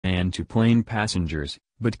to plane passengers,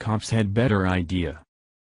 but cops had better idea.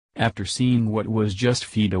 After seeing what was just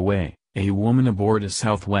feet away, a woman aboard a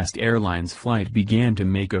Southwest Airlines flight began to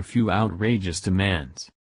make a few outrageous demands.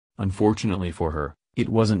 Unfortunately for her, it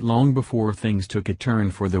wasn't long before things took a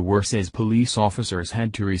turn for the worse as police officers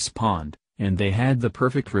had to respond, and they had the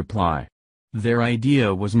perfect reply. Their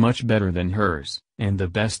idea was much better than hers, and the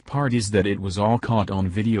best part is that it was all caught on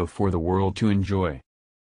video for the world to enjoy.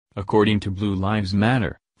 According to Blue Lives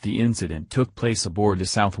Matter, the incident took place aboard a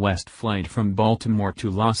Southwest flight from Baltimore to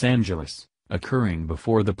Los Angeles, occurring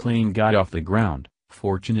before the plane got off the ground,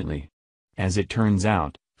 fortunately. As it turns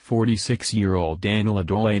out, 46-year-old Daniel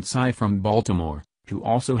Adolaitsai from Baltimore, who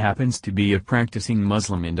also happens to be a practicing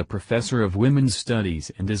Muslim and a professor of women's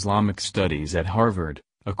studies and Islamic studies at Harvard,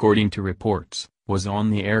 according to reports, was on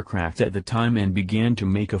the aircraft at the time and began to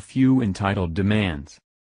make a few entitled demands.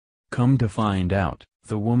 Come to find out,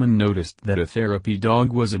 the woman noticed that a therapy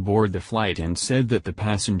dog was aboard the flight and said that the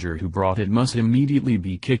passenger who brought it must immediately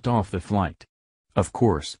be kicked off the flight. Of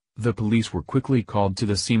course, the police were quickly called to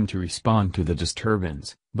the scene to respond to the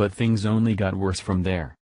disturbance, but things only got worse from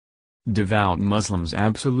there. Devout Muslims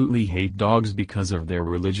absolutely hate dogs because of their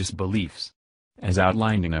religious beliefs. As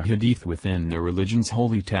outlined in a hadith within the religion's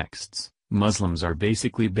holy texts, Muslims are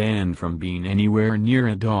basically banned from being anywhere near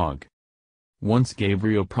a dog. Once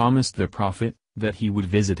Gabriel promised the Prophet that he would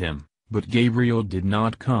visit him, but Gabriel did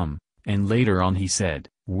not come, and later on he said,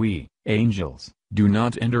 "We, angels, do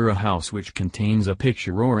not enter a house which contains a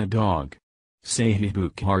picture or a dog." Sahih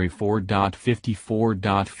Bukhari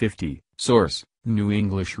 4.54.50, source, New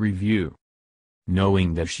English Review.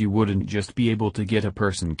 Knowing that she wouldn't just be able to get a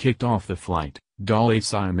person kicked off the flight,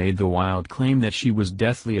 Adolaitsai made the wild claim that she was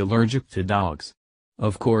deathly allergic to dogs.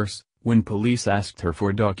 Of course, when police asked her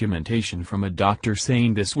for documentation from a doctor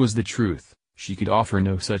saying this was the truth, she could offer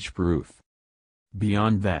no such proof.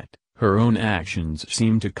 Beyond that, her own actions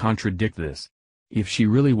seemed to contradict this. If she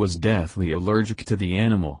really was deathly allergic to the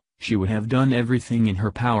animal, she would have done everything in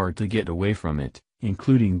her power to get away from it,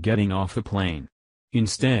 including getting off the plane.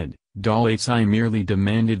 Instead, Adolaitsai merely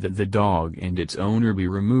demanded that the dog and its owner be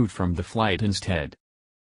removed from the flight instead.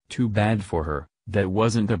 Too bad for her, that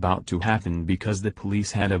wasn't about to happen because the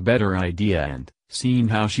police had a better idea and, seeing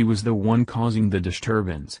how she was the one causing the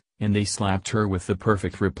disturbance, and they slapped her with the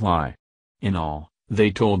perfect reply. In all,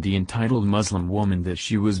 they told the entitled Muslim woman that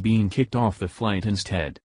she was being kicked off the flight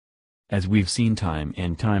instead. As we've seen time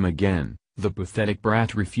and time again, the pathetic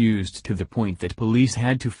brat refused to the point that police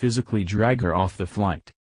had to physically drag her off the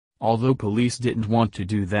flight. Although police didn't want to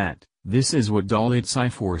do that, this is what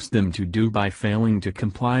Adolaitsai forced them to do by failing to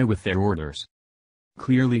comply with their orders.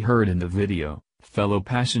 Clearly heard in the video, fellow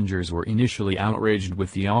passengers were initially outraged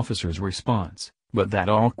with the officer's response, but that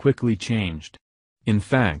all quickly changed. In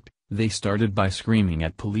fact, they started by screaming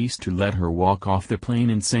at police to let her walk off the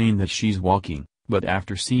plane and saying that she's walking, but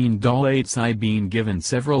after seeing Adolaitsai being given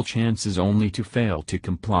several chances only to fail to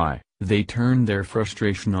comply, they turned their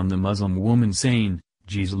frustration on the Muslim woman saying,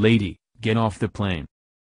 "Geez lady, get off the plane."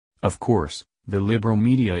 Of course, the liberal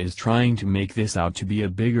media is trying to make this out to be a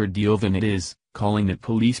bigger deal than it is, calling it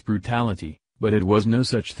police brutality, but it was no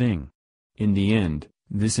such thing. In the end,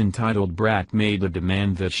 this entitled brat made a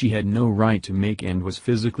demand that she had no right to make and was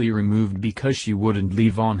physically removed because she wouldn't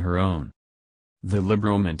leave on her own. The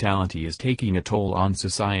liberal mentality is taking a toll on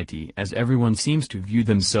society as everyone seems to view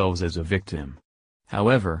themselves as a victim.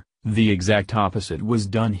 However, the exact opposite was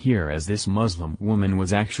done here as this Muslim woman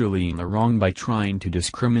was actually in the wrong by trying to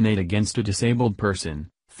discriminate against a disabled person,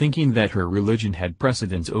 thinking that her religion had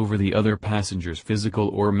precedence over the other passenger's physical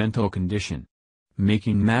or mental condition.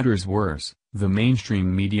 Making matters worse, the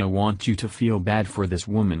mainstream media want you to feel bad for this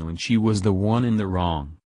woman when she was the one in the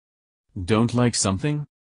wrong. Don't like something?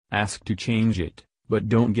 Ask to change it, but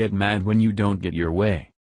don't get mad when you don't get your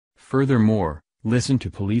way. Furthermore, listen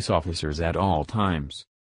to police officers at all times.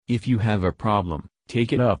 If you have a problem,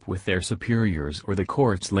 take it up with their superiors or the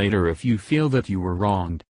courts later if you feel that you were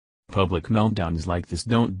wronged. Public meltdowns like this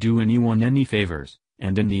don't do anyone any favors,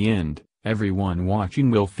 and in the end, everyone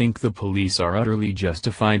watching will think the police are utterly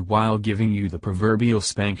justified while giving you the proverbial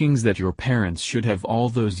spankings that your parents should have all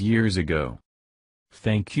those years ago.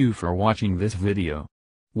 Thank you for watching this video.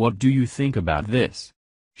 What do you think about this?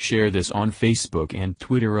 Share this on Facebook and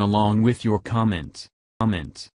Twitter along with your comments.